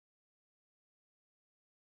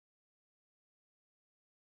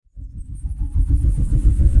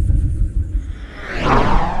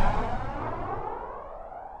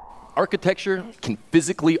Architecture can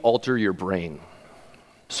physically alter your brain.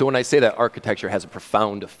 So when I say that architecture has a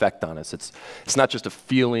profound effect on us, it's not just a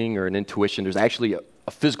feeling or an intuition. There's actually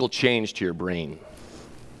a physical change to your brain.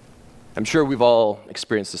 I'm sure we've all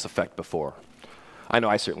experienced this effect before. I know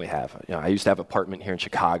I certainly have. I used to have an apartment here in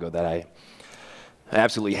Chicago that I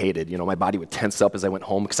absolutely hated. My body would tense up as I went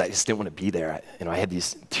home because I just didn't want to be there. I had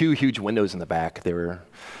these 2 huge windows in the back. They were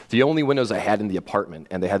the only windows I had in the apartment,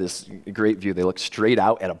 and they had this great view. They looked straight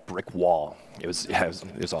out at a brick wall. It was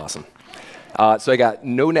awesome. So I got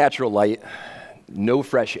no natural light, no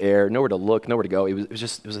fresh air, nowhere to look, nowhere to go. It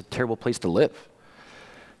was a terrible place to live,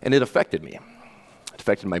 and it affected me. It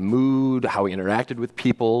affected my mood, how I interacted with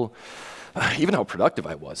people, even how productive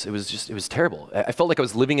I was. It was terrible. I felt like I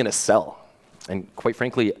was living in a cell. And quite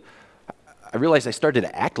frankly, I realized I started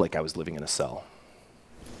to act like I was living in a cell.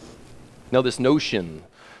 Now, this notion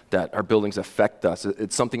that our buildings affect us,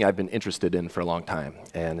 it's something I've been interested in for a long time,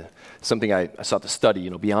 and something I sought to study,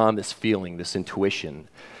 beyond this feeling, this intuition.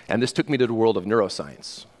 And this took me to the world of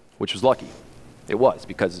neuroscience, which was lucky. It was,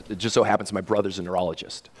 because it just so happens my brother's a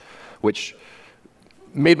neurologist, which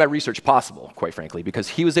made my research possible, quite frankly, because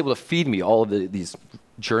he was able to feed me all of these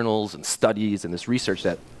journals and studies and this research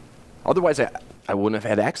that otherwise, I wouldn't have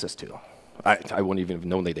had access to. I wouldn't even have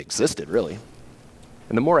known they'd existed, really.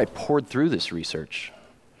 And the more I poured through this research,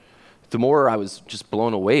 the more I was just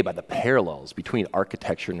blown away by the parallels between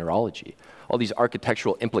architecture and neurology. All these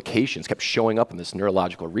architectural implications kept showing up in this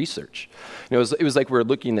neurological research. It was like we were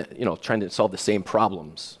looking at, trying to solve the same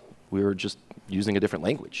problems. We were just using a different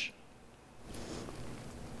language.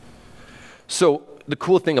 So the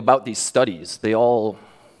cool thing about these studies, they all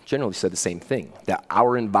generally said the same thing, that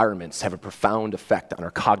our environments have a profound effect on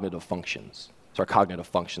our cognitive functions. So our cognitive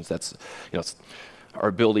functions, that's it's our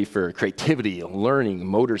ability for creativity, learning,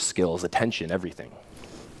 motor skills, attention, everything.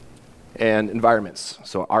 And environments.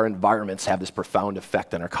 So our environments have this profound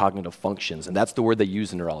effect on our cognitive functions, and that's the word they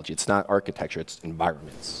use in neurology. It's not architecture, it's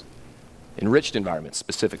environments. Enriched environments,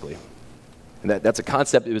 specifically. And that's a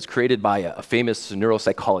concept that was created by a famous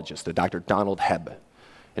neuropsychologist, Dr. Donald Hebb.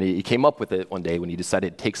 And he came up with it one day when he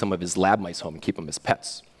decided to take some of his lab mice home and keep them as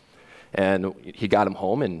pets. And he got them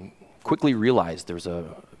home and quickly realized there was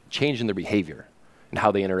a change in their behavior and how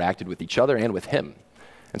they interacted with each other and with him.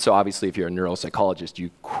 And so obviously, if you're a neuropsychologist, you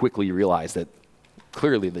quickly realize that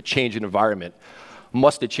clearly the change in environment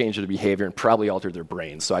must have changed their behavior and probably altered their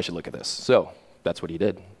brains, so I should look at this. So that's what he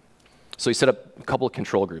did. So he set up a couple of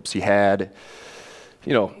control groups. He had,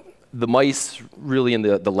 the mice really in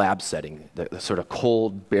the lab setting, the sort of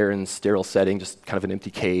cold, barren, sterile setting, just kind of an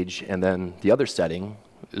empty cage. And then the other setting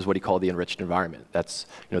is what he called the enriched environment. That's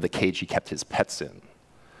the cage he kept his pets in.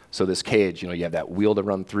 So this cage, you have that wheel to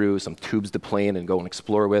run through, some tubes to play in and go and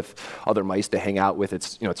explore with, other mice to hang out with.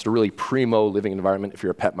 It's a really primo living environment if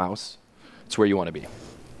you're a pet mouse. It's where you want to be.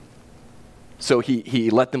 So he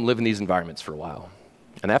let them live in these environments for a while.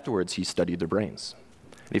 And afterwards, he studied their brains.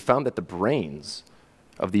 And he found that the brains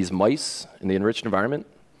of these mice in the enriched environment,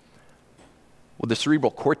 well, the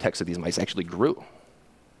cerebral cortex of these mice actually grew.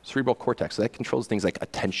 Cerebral cortex, that controls things like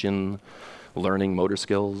attention, learning, motor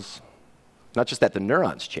skills. Not just that the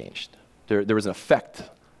neurons changed. There was an effect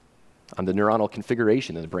on the neuronal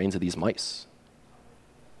configuration in the brains of these mice.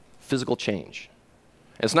 Physical change.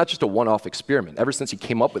 And it's not just a one-off experiment. Ever since he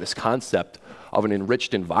came up with this concept of an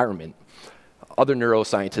enriched environment, other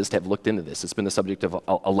neuroscientists have looked into this. It's been the subject of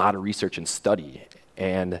a lot of research and study.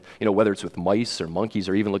 And whether it's with mice or monkeys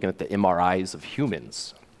or even looking at the MRIs of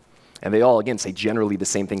humans. And they all, again, say generally the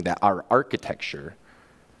same thing, that our architecture,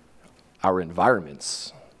 our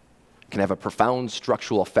environments, can have a profound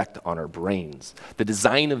structural effect on our brains. The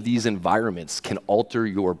design of these environments can alter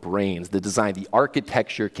your brains. The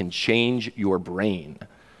architecture can change your brain.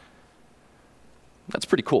 That's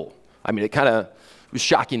pretty cool. I mean, it kind of was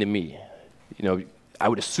shocking to me. I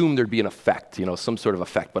would assume there'd be an effect, some sort of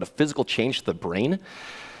effect, but a physical change to the brain,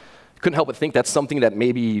 couldn't help but think that's something that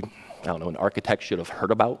maybe, an architect should have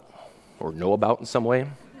heard about or know about in some way.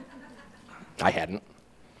 I hadn't.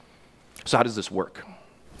 So how does this work?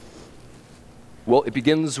 Well, it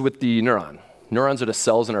begins with the neuron. Neurons are the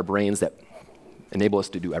cells in our brains that enable us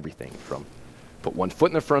to do everything, from put one foot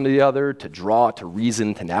in the front of the other, to draw, to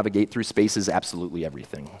reason, to navigate through spaces, absolutely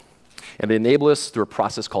everything. And they enable us through a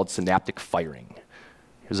process called synaptic firing.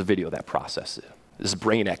 Here's a video of that process. This is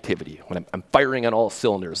brain activity. When I'm firing on all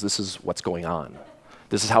cylinders, this is what's going on.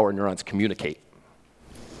 This is how our neurons communicate.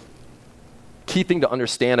 Key thing to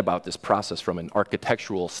understand about this process from an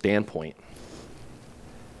architectural standpoint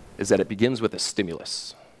is that it begins with a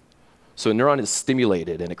stimulus. So a neuron is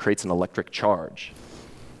stimulated and it creates an electric charge.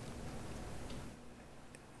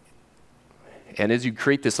 And as you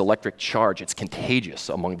create this electric charge, it's contagious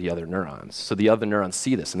among the other neurons. So the other neurons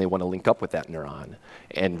see this, and they want to link up with that neuron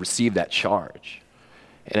and receive that charge.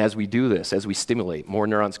 And as we do this, as we stimulate, more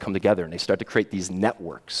neurons come together, and they start to create these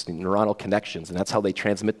networks, the neuronal connections, and that's how they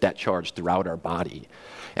transmit that charge throughout our body.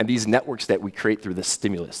 And these networks that we create through the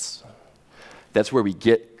stimulus, that's where we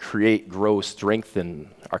create, grow, strengthen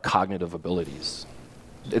our cognitive abilities.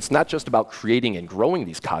 It's not just about creating and growing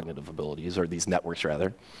these cognitive abilities, or these networks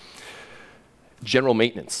rather. General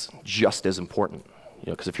maintenance, just as important.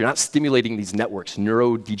 Because if you're not stimulating these networks,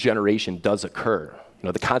 neurodegeneration does occur.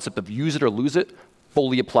 The concept of use it or lose it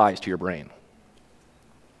fully applies to your brain.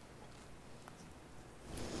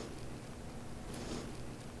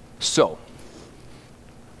 So,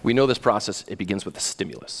 we know this process, it begins with the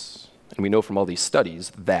stimulus. And we know from all these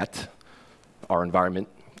studies that our environment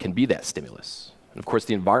can be that stimulus. And of course,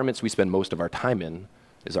 the environments we spend most of our time in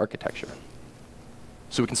is architecture.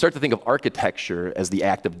 So we can start to think of architecture as the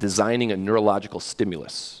act of designing a neurological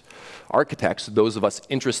stimulus. Architects, those of us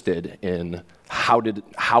interested in how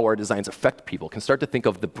our designs affect people, can start to think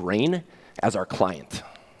of the brain as our client.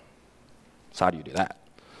 So how do you do that?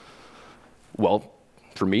 Well,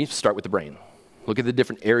 for me, start with the brain. Look at the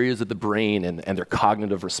different areas of the brain and their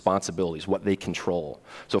cognitive responsibilities, what they control.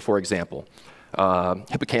 So for example,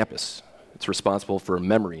 hippocampus. It's responsible for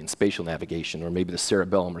memory and spatial navigation, or maybe the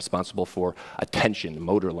cerebellum, responsible for attention,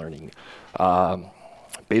 motor learning.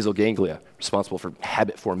 Basal ganglia, responsible for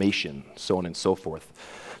habit formation, so on and so forth.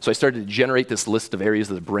 So I started to generate this list of areas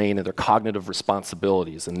of the brain and their cognitive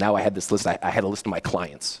responsibilities, and now I had this list. I had a list of my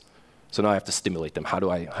clients. So now I have to stimulate them. How do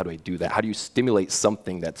I do that? How do you stimulate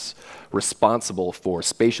something that's responsible for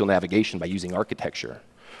spatial navigation by using architecture?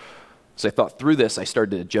 So I thought through this, I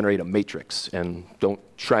started to generate a matrix. And don't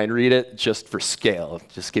try and read it just for scale,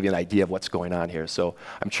 just give you an idea of what's going on here. So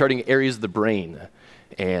I'm charting areas of the brain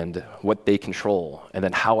and what they control, and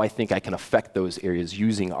then how I think I can affect those areas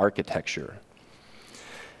using architecture.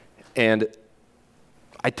 And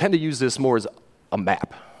I tend to use this more as a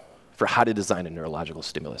map for how to design a neurological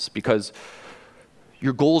stimulus, because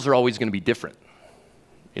your goals are always going to be different.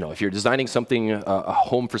 If you're designing something, a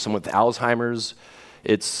home for someone with Alzheimer's,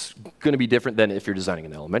 it's going to be different than if you're designing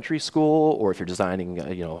an elementary school, or if you're designing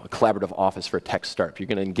a collaborative office for a tech startup. You're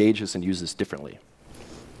going to engage this and use this differently.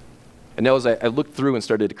 And now as I looked through and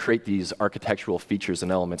started to create these architectural features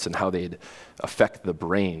and elements and how they'd affect the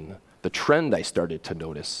brain, the trend I started to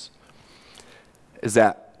notice is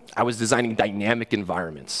that I was designing dynamic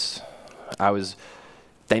environments.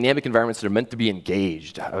 Dynamic environments that are meant to be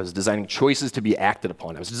engaged. I was designing choices to be acted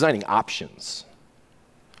upon. I was designing options.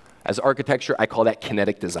 As architecture, I call that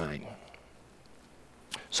kinetic design.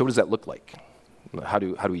 So what does that look like? How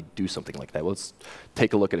do we do something like that? Well, let's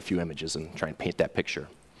take a look at a few images and try and paint that picture.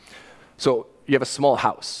 So you have a small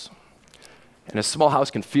house. And a small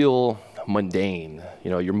house can feel mundane.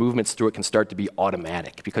 Your movements through it can start to be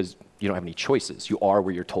automatic because you don't have any choices. You are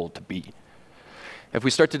where you're told to be. If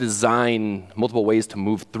we start to design multiple ways to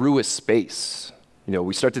move through a space,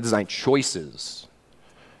 we start to design choices.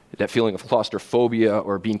 That feeling of claustrophobia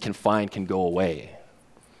or being confined can go away.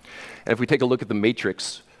 And if we take a look at the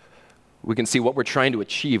matrix, we can see what we're trying to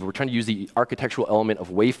achieve. We're trying to use the architectural element of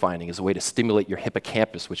wayfinding as a way to stimulate your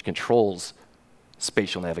hippocampus, which controls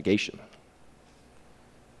spatial navigation.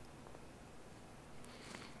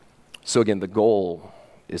 So again, the goal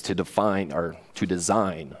is to define or to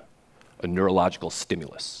design a neurological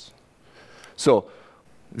stimulus. So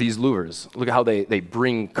these louvers, look at how they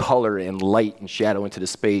bring color and light and shadow into the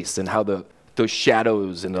space, and how those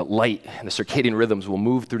shadows and the light and the circadian rhythms will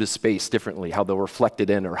move through the space differently, how they'll reflect it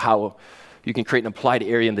in, or how you can create an applied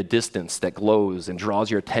area in the distance that glows and draws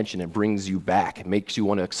your attention and brings you back. It makes you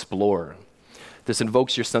want to explore. This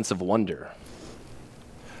invokes your sense of wonder.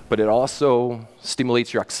 But it also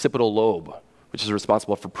stimulates your occipital lobe, which is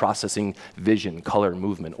responsible for processing vision, color,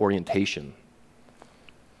 movement, orientation.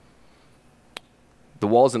 The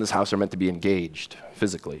walls in this house are meant to be engaged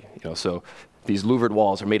physically. So these louvered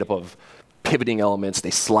walls are made up of pivoting elements. They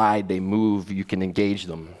slide, they move, you can engage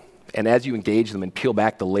them. And as you engage them and peel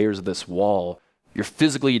back the layers of this wall, you're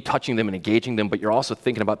physically touching them and engaging them, but you're also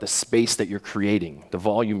thinking about the space that you're creating, the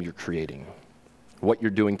volume you're creating, what you're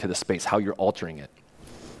doing to the space, how you're altering it.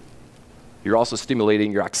 You're also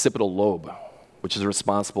stimulating your occipital lobe, which is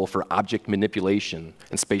responsible for object manipulation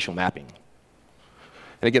and spatial mapping.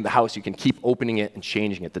 And again, the house, you can keep opening it and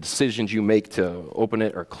changing it. The decisions you make to open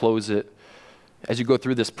it or close it, as you go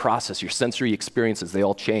through this process, your sensory experiences, they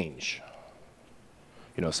all change.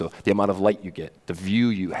 So the amount of light you get, the view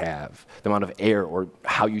you have, the amount of air, or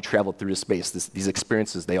how you travel through the space, these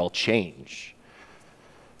experiences, they all change.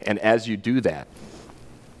 And as you do that,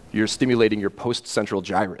 you're stimulating your postcentral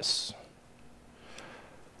gyrus,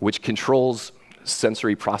 which controls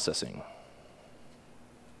sensory processing.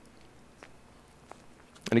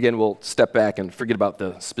 And again, we'll step back and forget about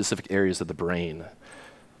the specific areas of the brain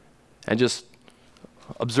and just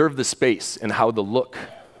observe the space and how the look,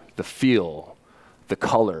 the feel, the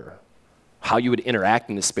color, how you would interact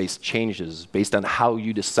in this space changes based on how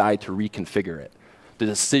you decide to reconfigure it, the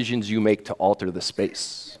decisions you make to alter the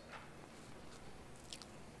space.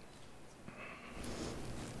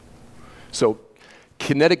 So,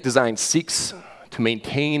 kinetic design seeks to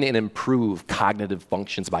maintain and improve cognitive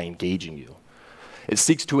functions by engaging you. It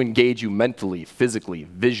seeks to engage you mentally, physically,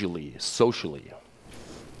 visually, socially.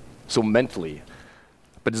 So mentally,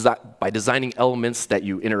 but by designing elements that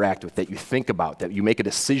you interact with, that you think about, that you make a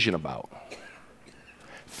decision about.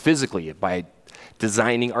 Physically, by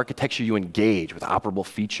designing architecture you engage with operable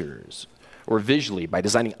features. Or visually, by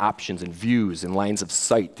designing options and views and lines of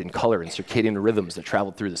sight and color and circadian rhythms that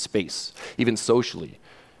travel through the space. Even socially,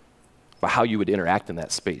 by how you would interact in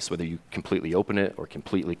that space, whether you completely open it or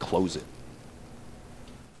completely close it.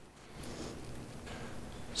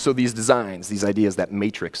 So these designs, these ideas, that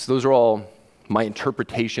matrix, those are all my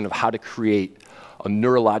interpretation of how to create a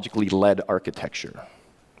neurologically led architecture.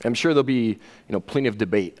 I'm sure there'll be plenty of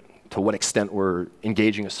debate to what extent we're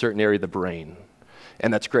engaging a certain area of the brain.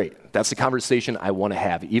 And that's great. That's the conversation I want to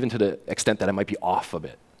have, even to the extent that I might be off of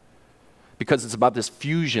it. Because it's about this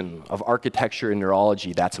fusion of architecture and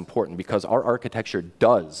neurology that's important, because our architecture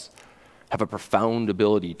does have a profound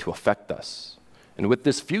ability to affect us. And with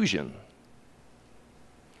this fusion,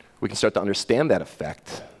 we can start to understand that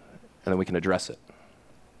effect, and then we can address it.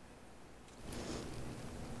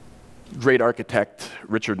 Great architect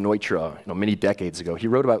Richard Neutra, many decades ago, he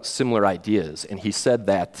wrote about similar ideas, and he said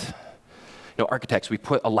that architects, we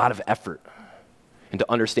put a lot of effort into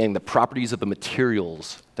understanding the properties of the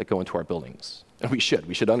materials that go into our buildings. And we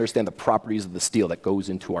should understand the properties of the steel that goes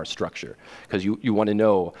into our structure, because you want to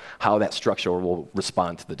know how that structure will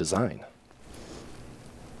respond to the design.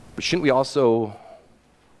 But shouldn't we also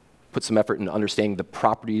put some effort into understanding the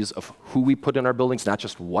properties of who we put in our buildings, not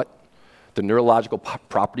just what? The neurological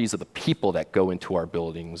properties of the people that go into our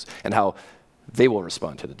buildings and how they will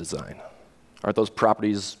respond to the design. Aren't those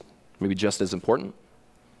properties maybe just as important?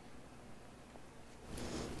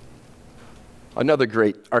 Another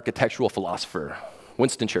great architectural philosopher,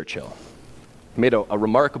 Winston Churchill, made a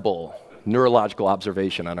remarkable neurological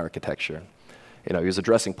observation on architecture. He was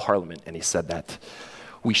addressing Parliament, and he said that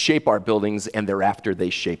we shape our buildings, and thereafter they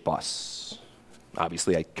shape us.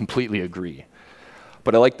 Obviously, I completely agree.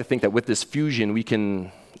 But I like to think that with this fusion, we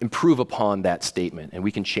can improve upon that statement, and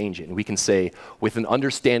we can change it. And we can say, with an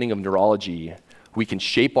understanding of neurology, we can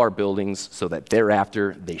shape our buildings so that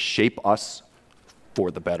thereafter they shape us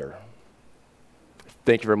for the better.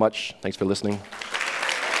 Thank you very much. Thanks for listening.